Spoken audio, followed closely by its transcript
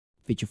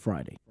Feature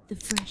Friday. The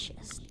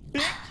freshest.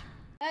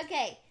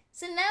 Okay,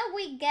 so now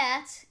we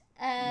get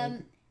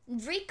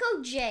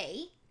Rico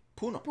J.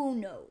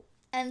 Puno.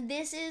 And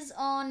this is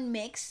on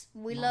MYX.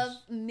 We love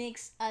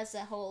MYX as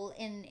a whole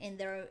in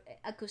their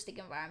acoustic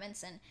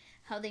environments and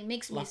how they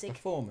mix music.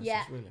 Performances,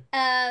 yeah. Really.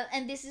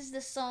 And this is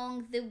the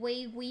song "The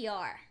Way We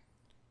Are."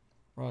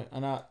 Right,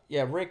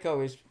 and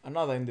Rico is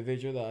another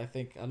individual that I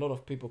think a lot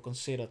of people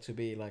consider to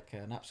be like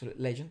an absolute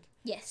legend.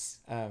 Yes.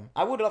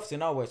 I would love to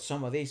know what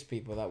some of these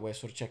people that we're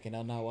sort of checking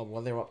out now,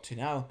 what they're up to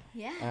now.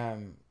 Yeah.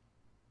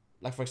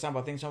 Like for example,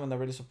 I think someone that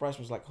really surprised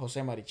was like Jose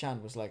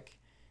Marichan was like,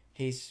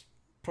 he's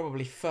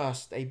probably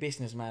first a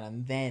businessman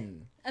and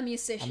then a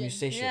musician.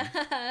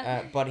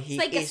 Yeah. But he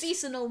it's like a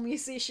seasonal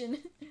musician.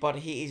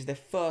 But he is the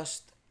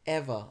first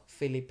ever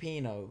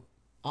Filipino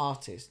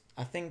artist,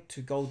 I think,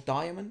 to go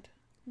diamond.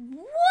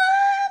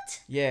 What?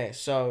 Yeah,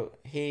 so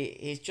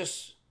he's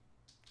just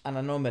an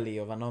anomaly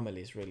of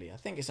anomalies, really. I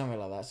think it's something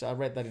like that. So I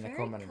read that in a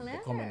comment. Clever.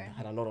 The comment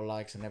had a lot of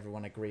likes and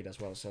everyone agreed as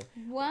well. So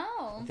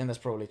wow. I think that's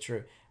probably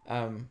true.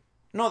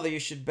 Not that you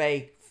should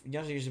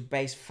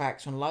base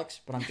facts on likes,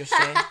 but I'm just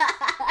saying.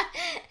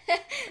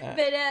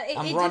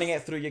 I'm running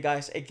it through you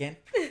guys again.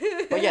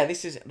 But yeah,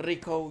 this is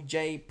Rico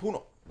J.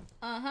 Puno.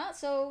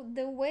 So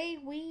the way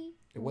we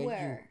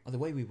were. The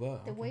way we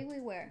were. The way we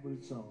were.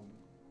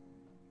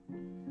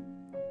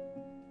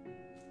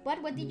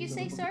 What did you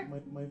say, sir?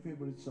 My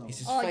favorite song. It's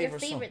his your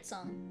favorite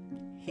song.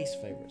 His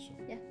favorite song.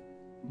 Yeah.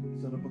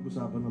 Sarap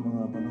pag-usapan ng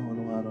mga panahon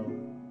ng araw.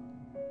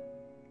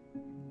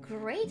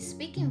 Great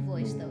speaking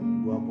voice, though.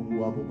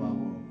 Guwapong-guwapo pa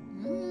ako.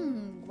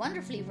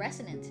 Wonderfully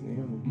resonant.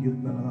 Ngayon,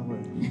 cute na lang ako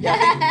eh. Yeah, I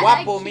think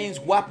guapo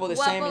means guapo the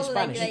same in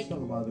Spanish. Like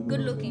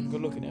good looking. Good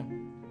looking, yeah.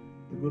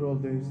 The good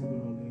old days, the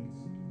good old days.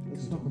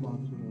 Let's talk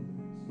about the good old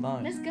days.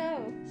 Nice. Let's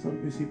go.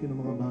 Sarap isipin ng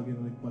mga bagay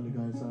na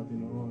nagpaligaya sa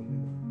atin noon.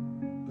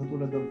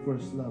 Katulad ng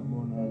first love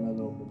mo,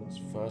 naalala mo ba?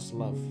 First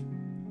love.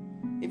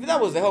 If that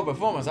was the whole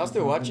performance, I'll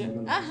still watch it.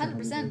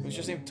 100%. It's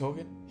just him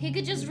talking. He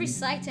could just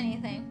recite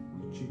anything.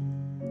 Cheek,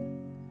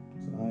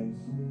 sa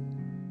eyes,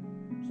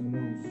 sa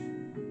nose,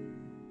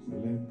 sa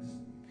legs,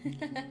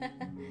 sa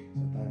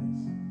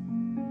thighs,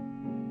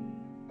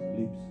 sa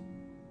lips.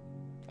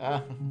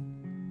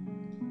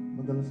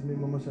 Madalas may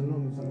mamasyal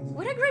nun.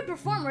 What a great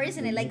performer,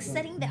 isn't it? Like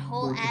setting the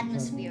whole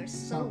atmosphere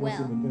so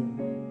well.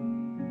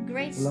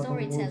 Great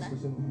storyteller.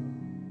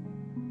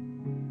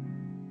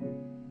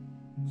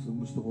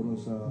 Gusto ko rin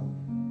sa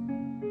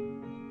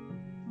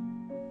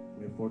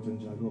may Fort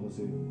Santiago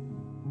kasi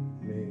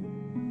may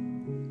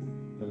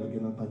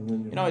lalagyan ng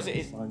kanyon yung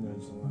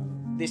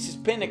this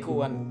is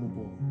pinnacle and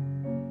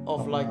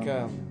of like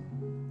I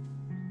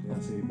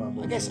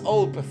guess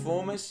old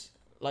performers,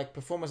 like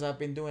performers that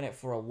have been doing it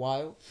for a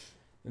while,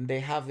 and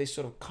they have this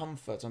sort of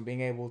comfort on being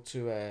able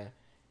to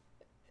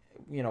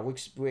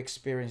we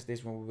experienced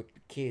this when we were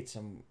kids,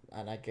 and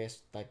I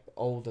guess like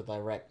older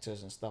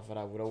directors and stuff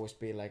like that would always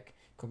be like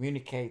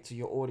communicate to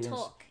your audience,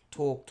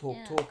 talk,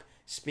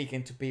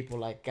 speaking to people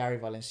like Gary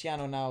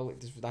Valenciano now.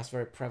 That's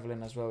very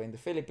prevalent as well in the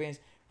Philippines,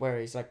 where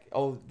it's like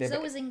it's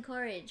always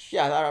encouraged.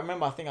 Yeah, I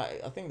remember.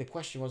 I think the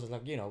question was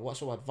like, what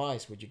sort of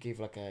advice would you give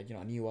like a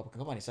new up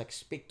company? It's like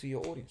speak to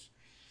your audience,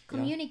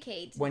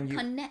 communicate,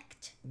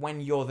 connect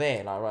when you're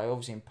there, like right,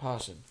 obviously in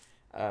person.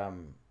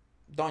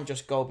 Don't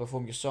just go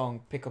perform your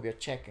song, pick up your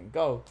check and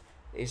go.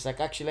 It's like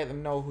actually let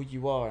them know who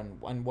you are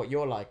and what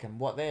you're like and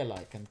what they're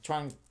like, and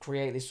try and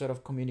create this sort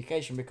of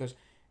communication, because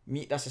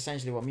that's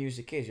essentially what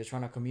music is. You're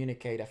trying to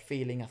communicate a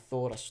feeling, a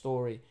thought, a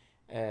story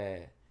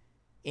and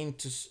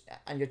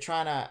you're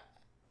trying to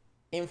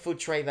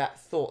infiltrate that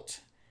thought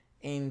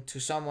into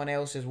someone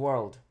else's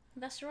world.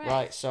 That's right.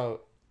 Right,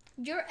 so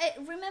you're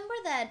remember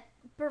that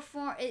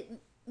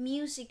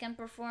music and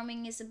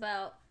performing is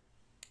about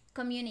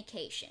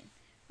communication,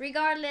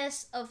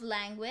 regardless of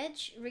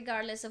language,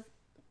 regardless of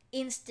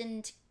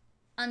instant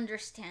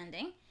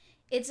understanding.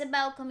 It's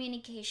about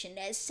communication,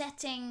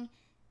 setting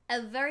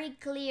a very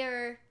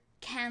clear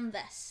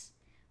canvas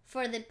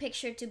for the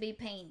picture to be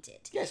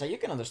painted. Yeah, so you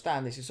can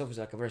understand this is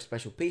obviously like a very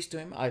special piece to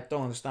him. I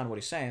don't understand what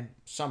he's saying,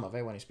 some of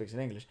it when he speaks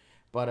in English,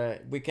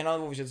 but we can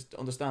obviously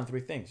understand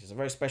three things. It's a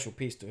very special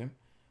piece to him,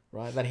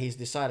 right, that he's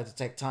decided to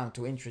take time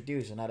to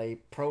introduce and add a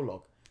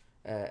prologue.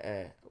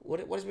 What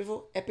is it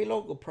before?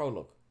 Epilogue or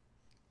prologue?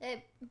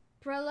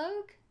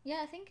 Prologue? Yeah,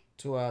 I think.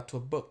 To a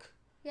book.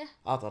 Yeah.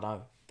 I don't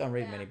know. Don't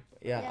read many.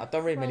 I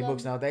don't read many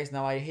books nowadays.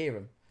 Now I hear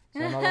them,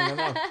 so I no longer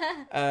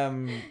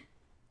know.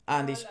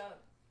 And it's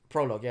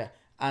prologue, yeah,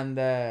 and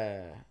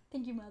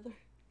thank you, mother.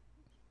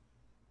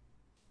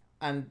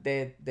 And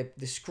the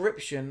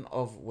description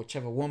of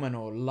whichever woman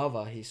or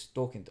lover he's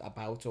talking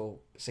about or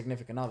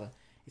significant other,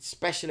 it's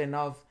special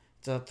enough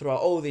to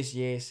throughout all these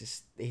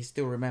years he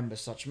still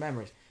remembers such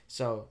memories.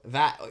 So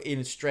that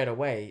in straight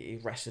away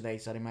it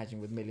resonates, I'd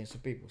imagine, with millions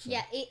of people. So.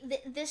 Yeah,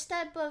 this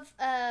type of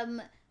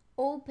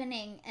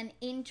opening and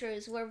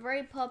intros were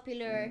very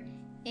popular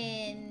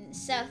in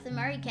South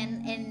America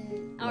and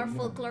in our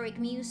folkloric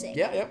music.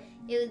 Yeah.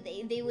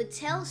 They would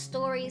tell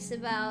stories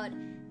about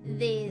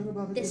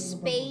the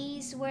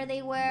space where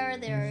they were,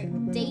 their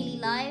daily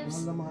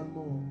lives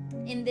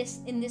in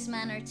this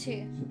manner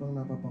too.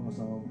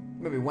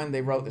 Maybe when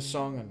they wrote the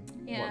song and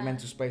what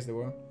mental space they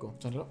were in. Go on,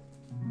 turn it up.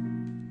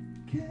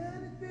 Can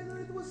it be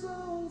that it was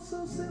all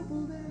so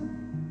simple then?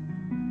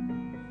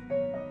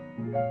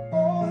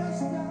 All has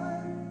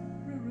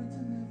time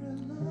rewritten every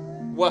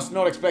line. Was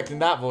not expecting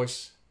that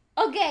voice.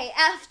 Okay,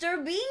 after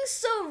being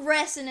so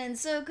resonant,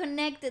 so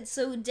connected,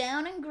 so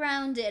down and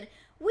grounded,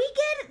 we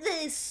get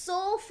this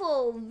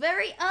soulful,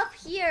 very up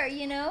here,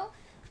 you know?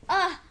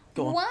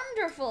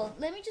 Wonderful.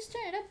 Let me just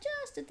turn it up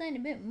just a tiny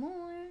bit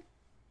more.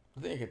 I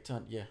think I could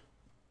turn, the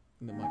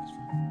mic is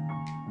fine.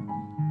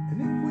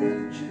 And if we had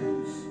a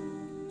chance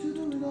to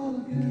do it all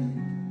again,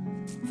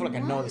 I feel like I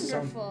know the song.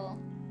 Wonderful.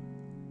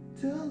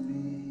 tell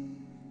me.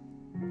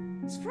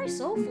 It's very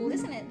soulful,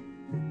 isn't it?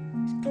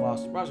 It's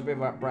class. Reminds me a bit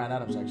about Bryan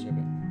Adams actually a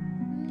bit.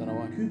 Don't know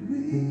why. Could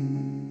we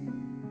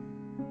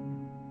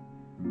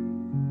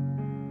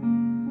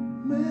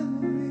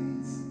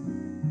memories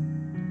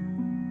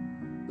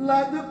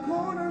like the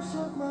corners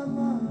of my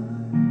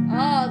mind?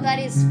 Oh, that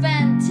is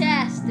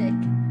fantastic.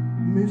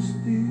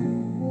 Misty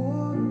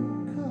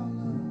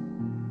watercolor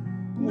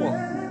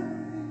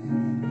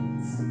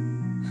memories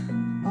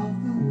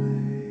of the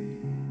way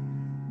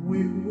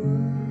we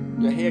were.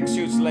 Yeah, he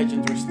exudes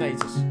legendary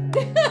status.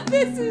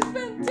 This is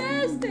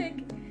fantastic.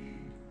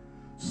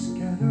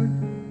 Scattered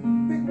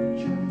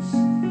pictures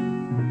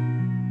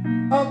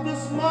of the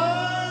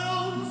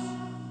smiles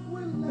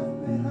we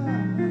left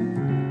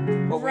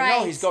behind. Well, we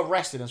know he's got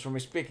resonance from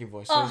his speaking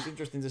voice, so it's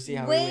interesting to see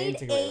how he integrates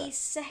that. Wait a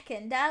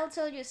second. I'll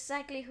tell you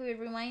exactly who it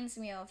reminds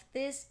me of.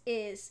 This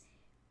is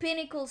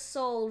pinnacle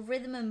soul,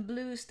 rhythm and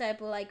blues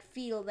type of like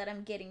feel that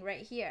I'm getting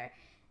right here.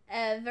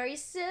 Very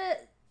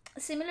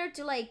similar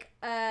to like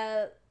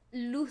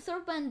Luther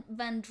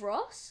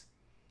Vandross,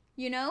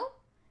 you know?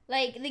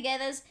 Like the guy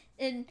that's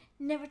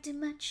never too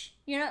much,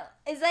 you know?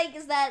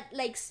 It's that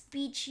like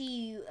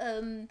speechy,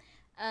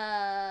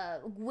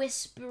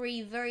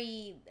 whispery,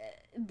 very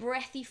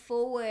breathy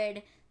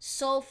forward,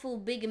 soulful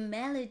big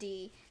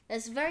melody.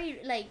 That's very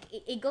like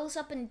it goes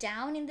up and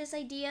down in this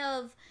idea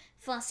of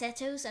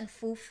falsettos and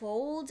full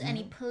folds, and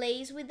he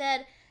plays with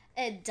that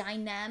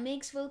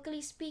dynamics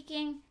vocally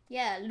speaking.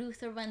 Yeah,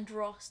 Luther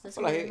Vandross. That's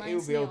what it reminds me of. He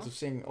would be able to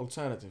sing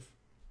alternative.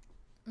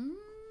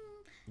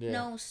 Yeah.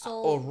 No,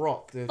 soul. Or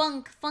rock.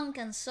 Funk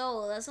and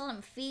soul. That's all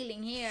I'm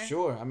feeling here.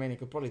 Sure, I mean, he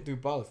could probably do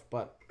both,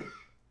 but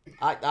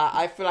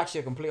I feel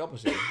actually a complete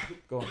opposite.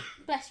 Go on.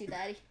 Bless you,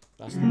 Daddy.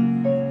 That's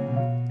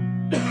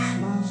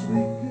Smiles we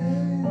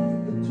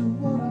gave to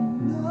one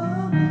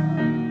another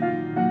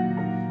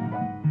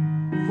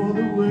for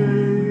the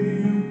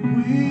way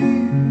we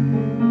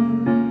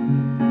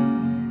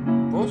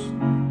were. Boss?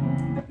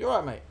 You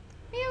alright, mate?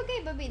 Are you okay,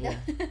 Babita?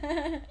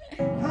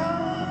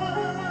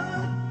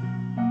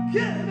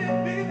 Can it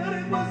be that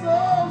it was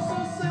all so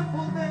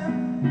simple then?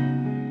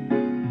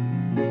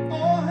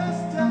 Or has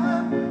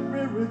time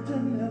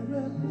rewritten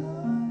every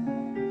line?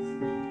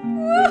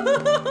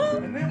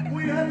 And if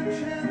we had a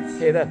chance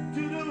Hey, Dad.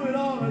 to do it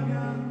all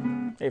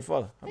again. Hey,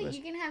 father. Have Wait, this.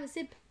 you can have a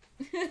sip.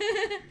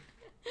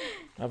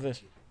 Have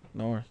this.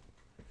 No worries.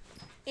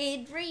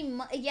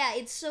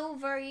 It's so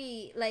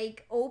very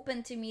like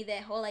open to me,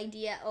 the whole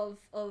idea of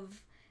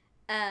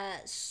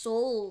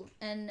soul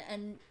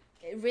and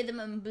rhythm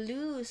and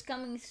blues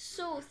coming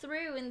so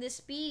through in this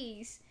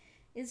piece.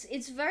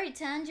 It's very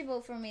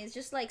tangible for me. It's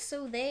just like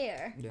so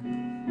there. Yeah.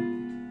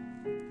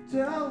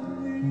 Tell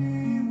me,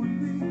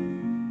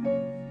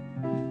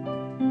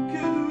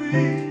 could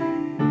we?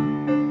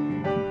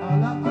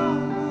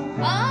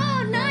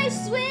 Oh, nice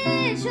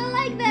switch! I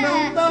like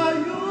that.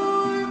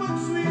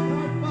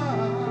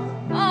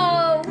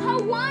 Oh, how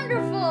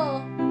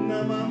wonderful!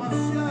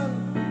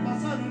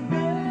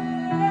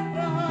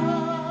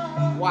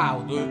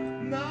 Wow, dude.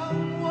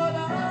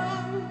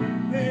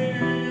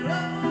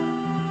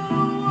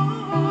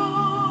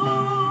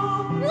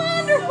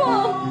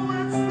 Wonderful!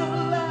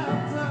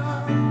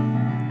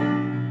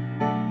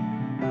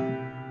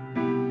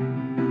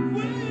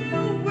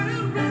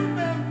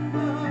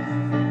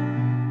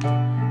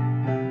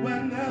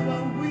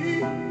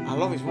 I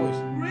love his voice.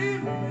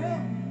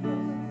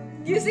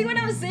 You see what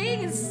I'm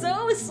saying? It's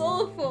so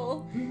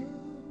soulful.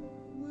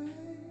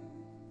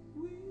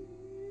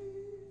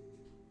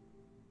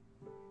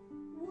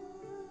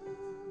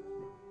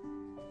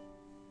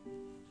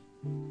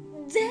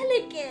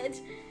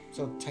 Delicate.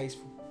 So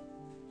tasteful.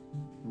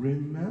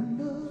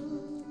 Remember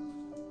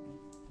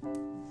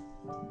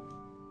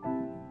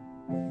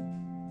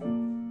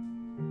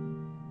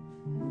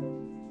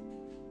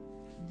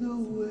the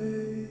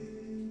way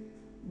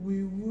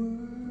we were.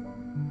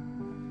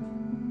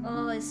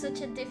 Oh, it's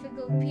such a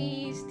difficult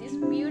piece. It's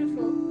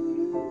beautiful.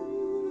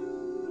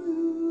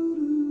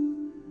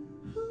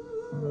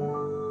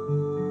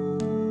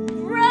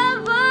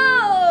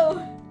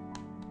 Bravo!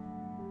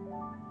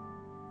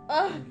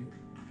 Oh,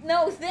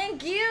 no,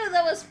 thank you.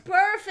 That was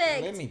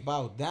perfect. Let me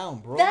bow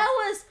down, bro. That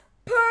was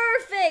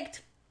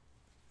perfect.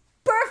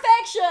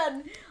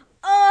 Perfection.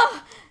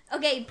 Oh,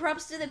 Okay,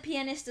 props to the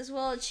pianist as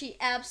well. She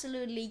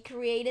absolutely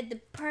created the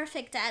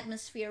perfect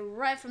atmosphere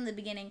right from the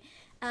beginning.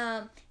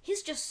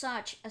 He's just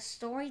such a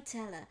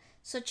storyteller,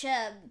 such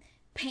a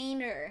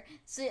painter.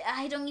 So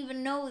I don't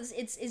even know.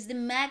 It's the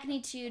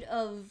magnitude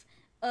of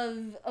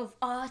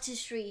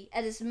artistry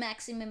at its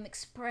maximum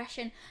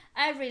expression.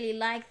 I really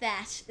like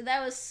that.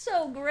 That was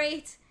so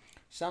great.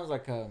 Sounds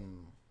like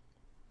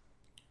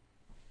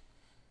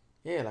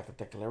yeah, like a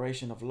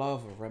declaration of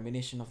love, a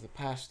reminiscence of the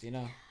past, you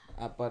know.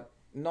 But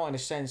not in a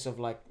sense of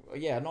like,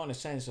 yeah, not in a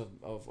sense of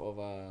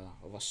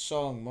a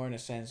song, more in a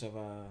sense of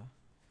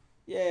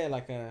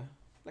like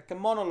a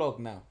monologue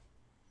now.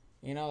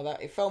 You know,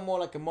 that it felt more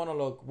like a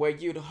monologue where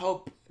you'd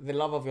hope the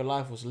love of your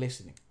life was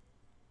listening.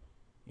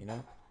 You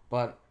know,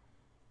 but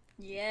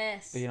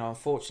yes, you know,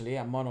 unfortunately,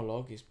 a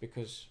monologue is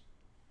because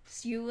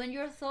it's you and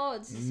your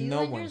thoughts. It's you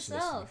no and one's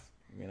yourself.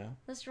 Listening, you know,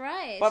 that's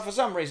right. But for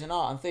some reason,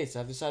 art and theatre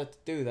have decided to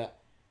do that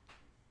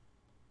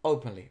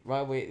openly,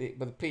 right?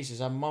 But the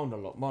pieces are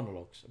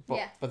monologues. But,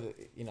 yeah. But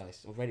you know,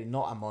 it's already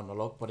not a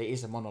monologue, but it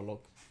is a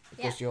monologue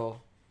because yeah.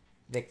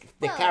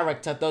 the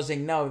character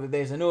doesn't know that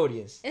there's an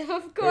audience.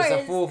 Of course.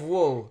 There's a fourth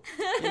wall.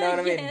 You know what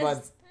I mean?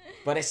 Yes.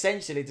 But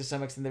essentially, to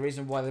some extent, the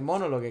reason why the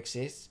monologue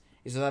exists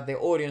is so that the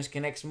audience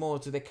connects more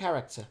to the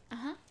character.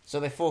 Uh-huh. So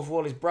the fourth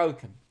wall is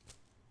broken.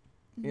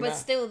 But know?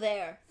 Still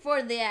there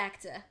for the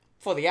actor.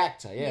 For the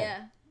actor, yeah. Yeah.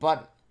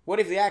 But what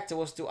if the actor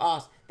was to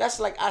ask? That's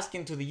like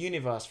asking to the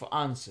universe for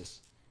answers.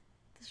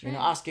 That's right. You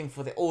know, asking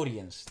for the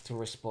audience to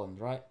respond,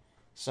 right?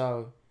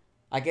 So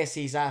I guess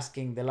he's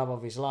asking the love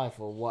of his life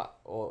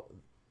or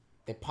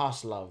the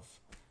past love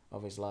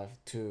of his life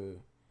to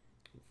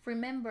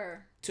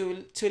remember,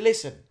 to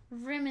listen,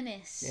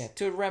 reminisce,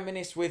 to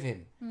reminisce with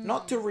him,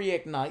 not to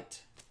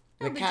reignite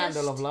the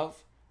candle of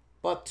love,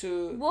 but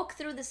to walk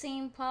through the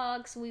same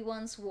paths we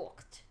once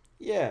walked.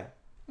 Yeah,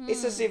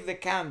 it's as if the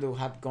candle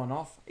had gone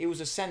off. It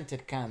was a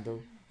scented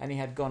candle, and it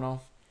had gone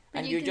off, but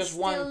and you just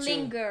still want to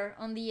linger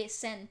on the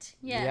scent.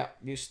 Yeah,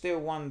 you still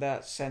want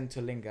that scent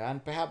to linger,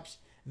 and perhaps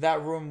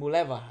that room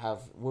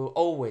will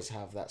always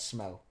have that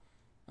smell.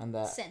 And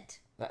that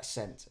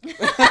scent.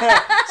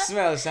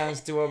 Smell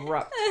sounds too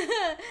abrupt.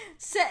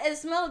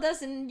 Smell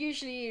doesn't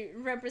usually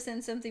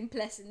represent something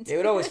pleasant. It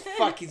would always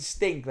fucking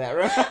stink, that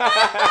room.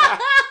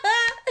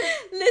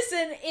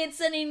 Listen,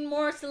 it's an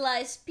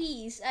immortalized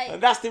piece.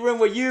 And that's the room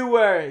where you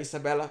were,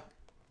 Isabella.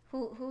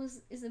 Who's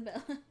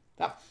Isabella?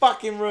 That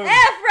fucking room.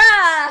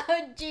 Efra!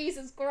 Oh,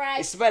 Jesus Christ.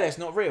 Isabella's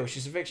not real.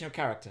 She's a fictional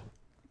character.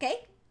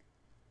 Okay.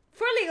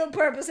 For legal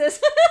purposes.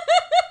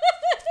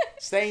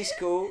 Stay in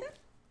school.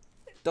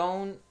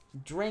 Don't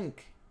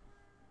drink.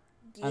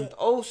 Yeah. And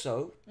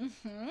also,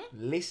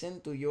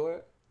 listen to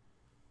your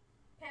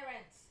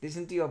parents.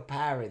 Listen to your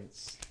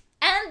parents.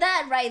 And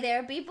that right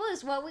there, people,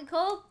 is what we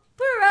call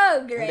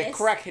progress. And the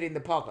crackhead in the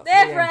pocket.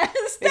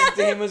 Listen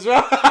to him as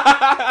well.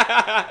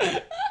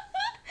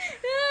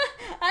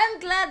 I'm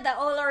glad that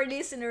all our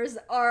listeners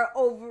are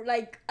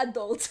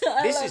adults.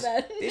 I love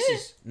that. This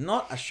is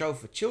not a show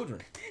for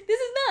children. This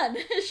is not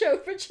a show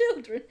for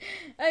children.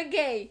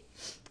 Okay.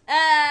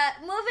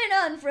 Moving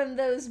on from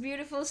those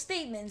beautiful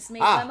statements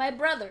made by my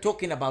brother.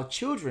 Talking about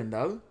children,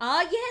 though.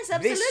 Yes,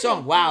 absolutely. This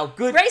song, wow,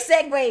 good. Great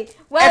segue.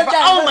 Well done.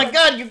 Oh my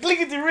God, you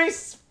click the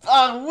wrist.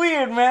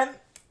 Weird, man.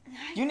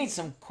 You need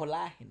some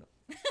collagen.